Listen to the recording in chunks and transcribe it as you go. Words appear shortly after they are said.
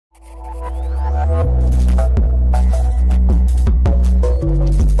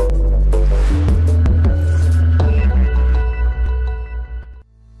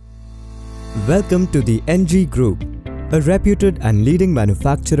Welcome to the NG Group, a reputed and leading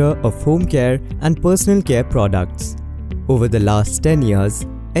manufacturer of home care and personal care products. Over the last 10 years,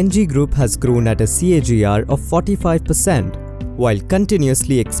 NG Group has grown at a CAGR of 45% while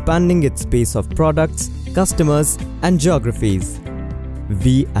continuously expanding its base of products, customers and geographies.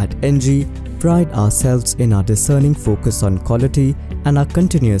 We at NG pride ourselves in our discerning focus on quality and our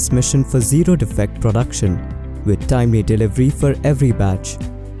continuous mission for zero-defect production with timely delivery for every batch.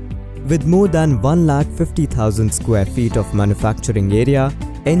 With more than 150,000 square feet of manufacturing area,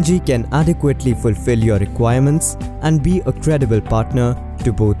 NG can adequately fulfill your requirements and be a credible partner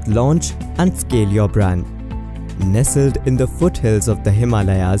to both launch and scale your brand. Nestled in the foothills of the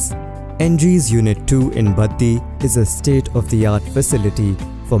Himalayas, NG's Unit 2 in Baddi is a state-of-the-art facility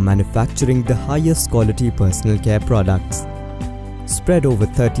for manufacturing the highest quality personal care products. Spread over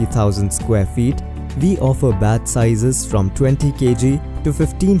 30,000 square feet, we offer batch sizes from 20 kg to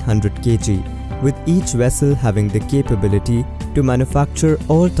 1500 kg, with each vessel having the capability to manufacture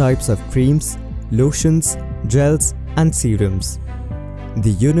all types of creams, lotions, gels and serums.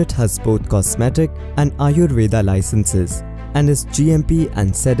 The unit has both cosmetic and Ayurveda licenses and is GMP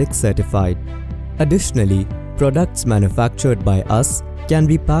and SEDEX certified. Additionally, products manufactured by us can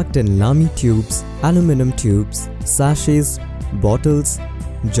be packed in Lamy tubes, aluminum tubes, sachets, bottles,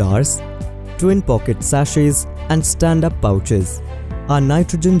 jars, twin pocket sachets and stand-up pouches. Our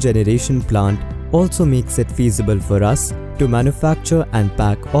nitrogen generation plant also makes it feasible for us to manufacture and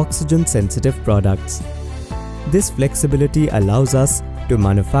pack oxygen-sensitive products. This flexibility allows us to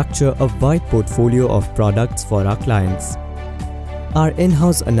manufacture a wide portfolio of products for our clients. Our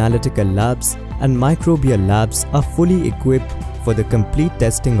in-house analytical labs and microbial labs are fully equipped for the complete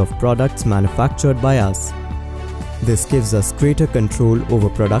testing of products manufactured by us. This gives us greater control over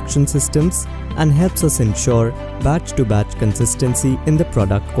production systems and helps us ensure batch-to-batch consistency in the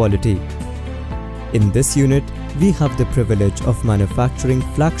product quality. In this unit, we have the privilege of manufacturing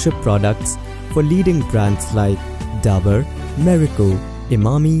flagship products for leading brands like Dabur, Merico,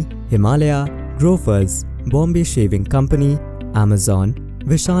 Imami, Himalaya, Grofers, Bombay Shaving Company, Amazon,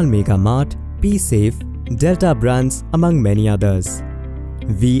 Vishal Mega Mart, P-Safe, Delta brands among many others.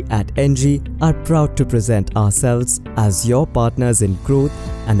 We at NG are proud to present ourselves as your partners in growth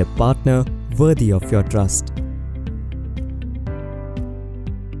and a partner worthy of your trust.